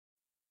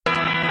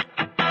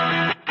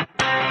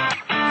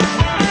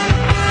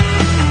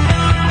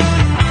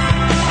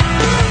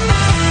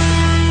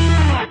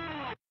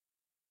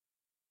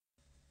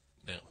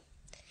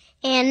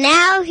And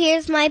now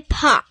here's my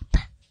pop.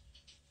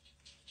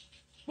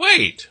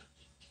 Wait.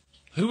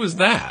 Who was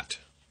that?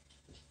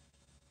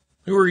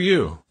 Who are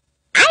you?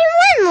 I'm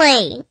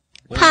Winley,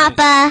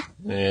 Papa.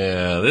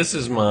 Yeah, this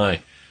is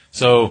my...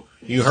 So,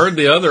 you heard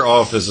the other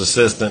office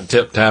assistant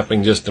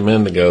tip-tapping just a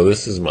minute ago.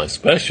 This is my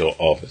special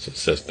office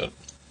assistant.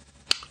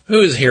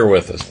 Who is here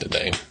with us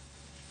today?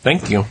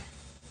 Thank you.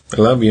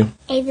 I love you.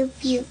 I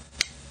love you.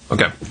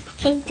 Okay.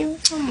 Can you do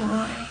some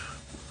more?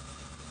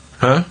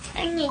 Huh?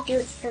 I'm going to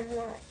do some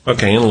more.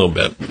 Okay, in a little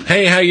bit.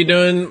 Hey, how you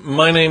doing?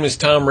 My name is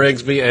Thom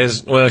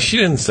Rigsby. Well, she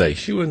didn't say.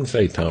 She wouldn't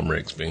say Thom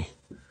Rigsby.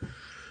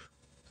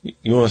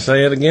 You want to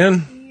say it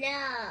again?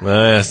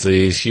 No.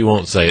 See, she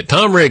won't say it.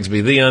 Thom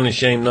Rigsby, the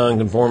Unashamed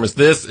Non-Conformist.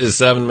 This is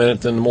 7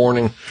 Minutes in the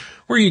Morning,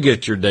 where you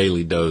get your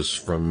daily dose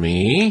from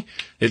me.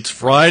 It's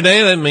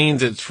Friday. That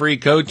means it's Free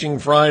Coaching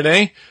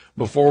Friday.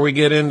 Before we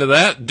get into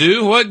that,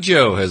 do what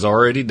Joe has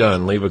already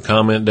done. Leave a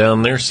comment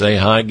down there. Say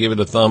hi. Give it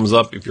a thumbs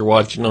up if you're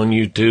watching on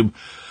YouTube.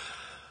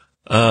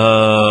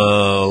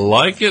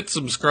 Like it,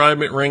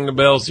 subscribe it, ring the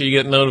bell so you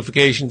get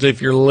notifications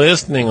if you're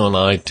listening on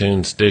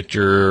iTunes,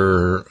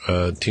 Stitcher,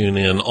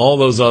 TuneIn, all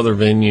those other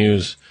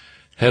venues.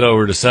 Head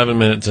over to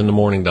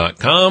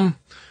 7minutesinthemorning.com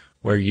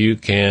where you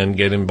can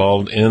get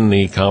involved in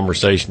the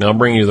conversation. I'll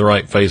bring you the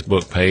right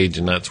Facebook page,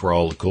 and that's where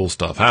all the cool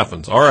stuff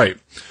happens. All right.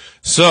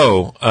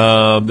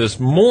 So, this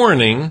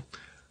morning,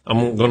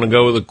 I'm going to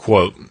go with a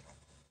quote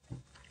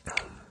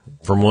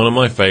from one of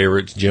my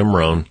favorites, Jim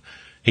Rohn.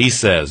 He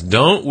says,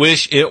 "Don't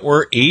wish it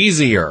were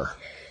easier.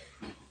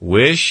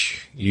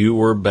 Wish you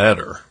were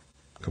better."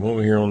 Come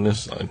over here on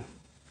this side.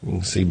 You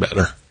can see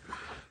better.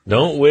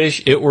 Don't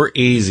wish it were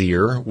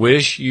easier.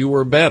 Wish you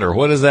were better.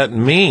 What does that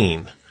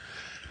mean?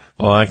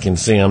 Well, I can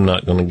see I'm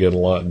not going to get a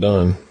lot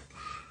done.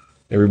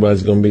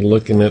 Everybody's going to be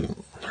looking at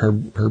her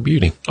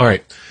beauty. All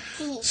right.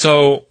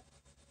 So,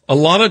 a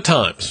lot of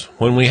times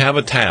when we have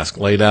a task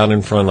laid out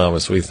in front of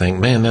us, we think,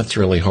 man, that's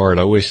really hard.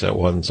 I wish that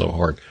wasn't so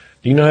hard.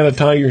 Do you know how to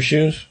tie your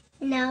shoes?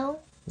 No.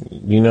 Do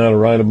you know how to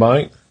ride a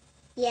bike?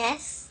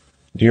 Yes.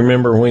 Do you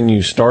remember when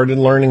you started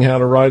learning how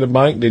to ride a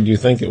bike? Did you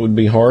think it would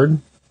be hard?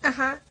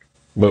 Uh-huh.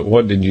 But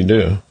what did you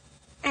do?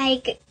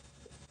 I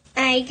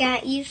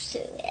got used to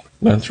it.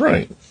 That's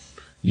right.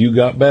 You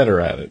got better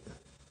at it,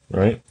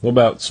 right? What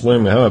about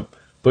swimming? How about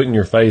putting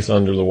your face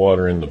under the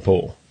water in the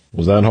pool?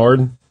 Was that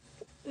hard?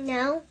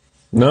 No.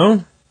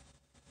 No?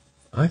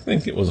 I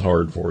think it was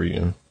hard for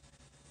you.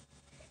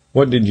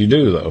 What did you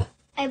do, though?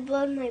 I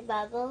blew my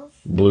bubbles.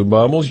 Blew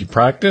bubbles? You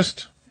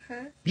practiced?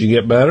 Uh-huh. Did you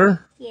get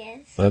better?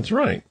 Yes. That's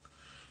right.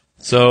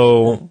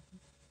 So,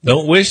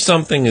 don't wish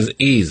something is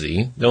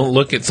easy. Don't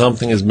look at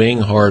something as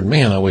being hard.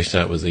 Man, I wish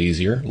that was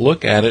easier.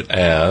 Look at it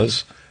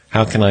as,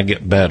 how can I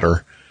get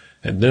better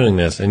at doing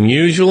this? And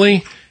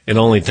usually, it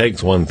only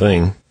takes one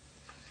thing.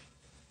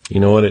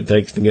 You know what it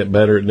takes to get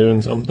better at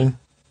doing something?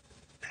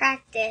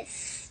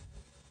 Practice.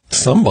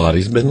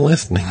 Somebody's been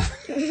listening.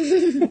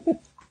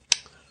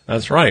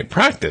 That's right.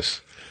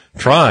 Practice.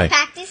 Try.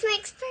 Practice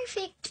makes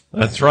perfect.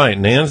 That's right.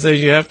 Nan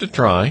says you have to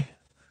try,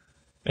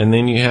 and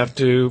then you have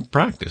to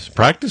practice.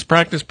 Practice,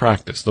 practice,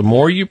 practice. The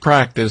more you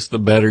practice, the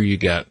better you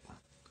get.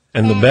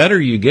 And the better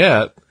you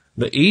get,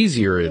 the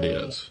easier it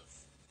is.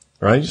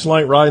 Right? Just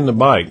like riding the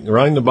bike.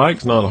 Riding the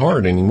bike's not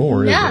hard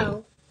anymore, is it?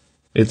 No.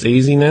 It's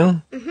easy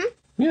now? Mm-hmm.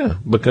 Yeah,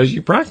 because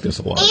you practice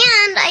a lot. And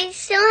I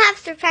still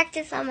have to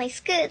practice on my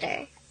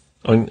scooter.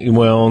 On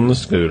the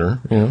scooter,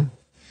 yeah.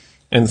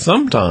 And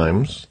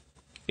sometimes,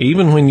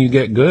 even when you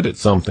get good at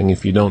something,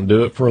 if you don't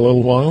do it for a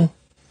little while,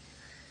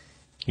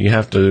 you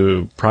have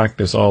to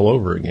practice all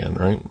over again,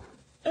 right?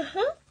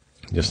 Uh-huh.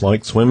 Just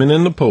like swimming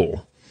in the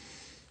pool.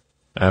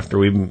 After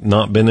we've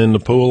not been in the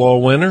pool all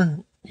winter,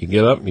 you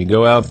get up, you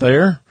go out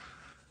there,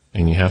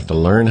 and you have to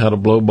learn how to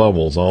blow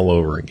bubbles all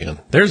over again.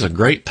 There's a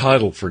great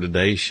title for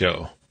today's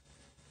show.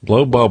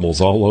 Blow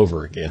bubbles all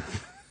over again.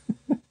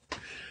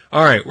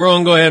 All right, we're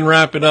going to go ahead and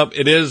wrap it up.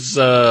 It is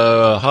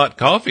Hot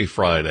Coffee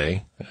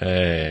Friday.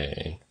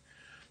 Hey.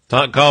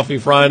 Hot Coffee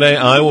Friday.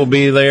 I will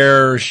be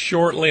there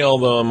shortly,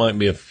 although I might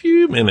be a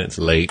few minutes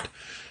late.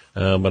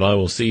 But I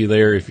will see you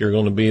there if you're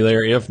going to be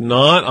there. If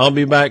not, I'll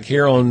be back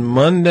here on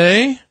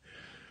Monday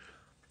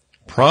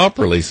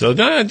properly. So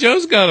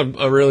Joe's got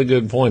a really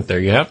good point there.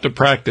 You have to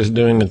practice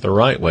doing it the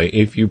right way.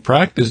 If you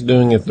practice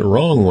doing it the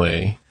wrong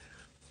way,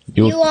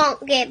 you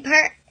won't get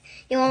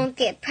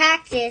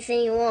practice,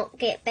 and you won't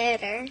get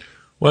better.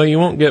 Well, you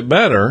won't get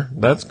better.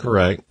 That's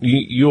correct.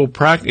 You'll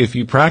practice. If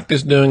you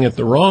practice doing it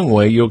the wrong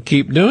way, you'll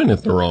keep doing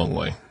it the wrong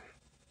way.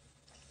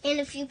 And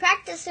if you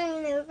practice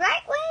doing it the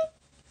right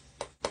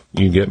way,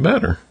 you get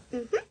better.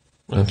 Mm-hmm.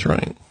 That's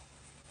right.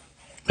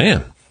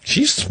 Man,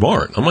 she's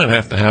smart. I might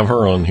have to have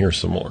her on here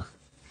some more,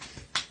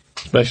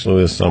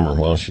 especially this summer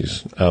while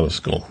she's out of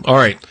school. All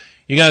right.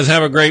 You guys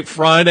have a great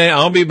Friday.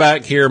 I'll be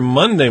back here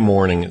Monday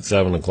morning at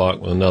 7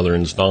 o'clock with another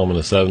installment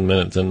of 7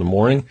 Minutes in the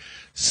Morning.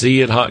 See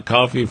you at Hot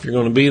Coffee if you're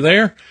going to be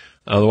there.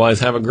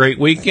 Otherwise, have a great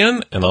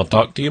weekend, and I'll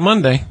talk to you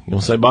Monday. You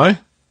want to say bye?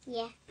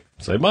 Yeah.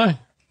 Say bye.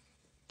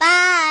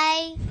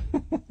 Bye.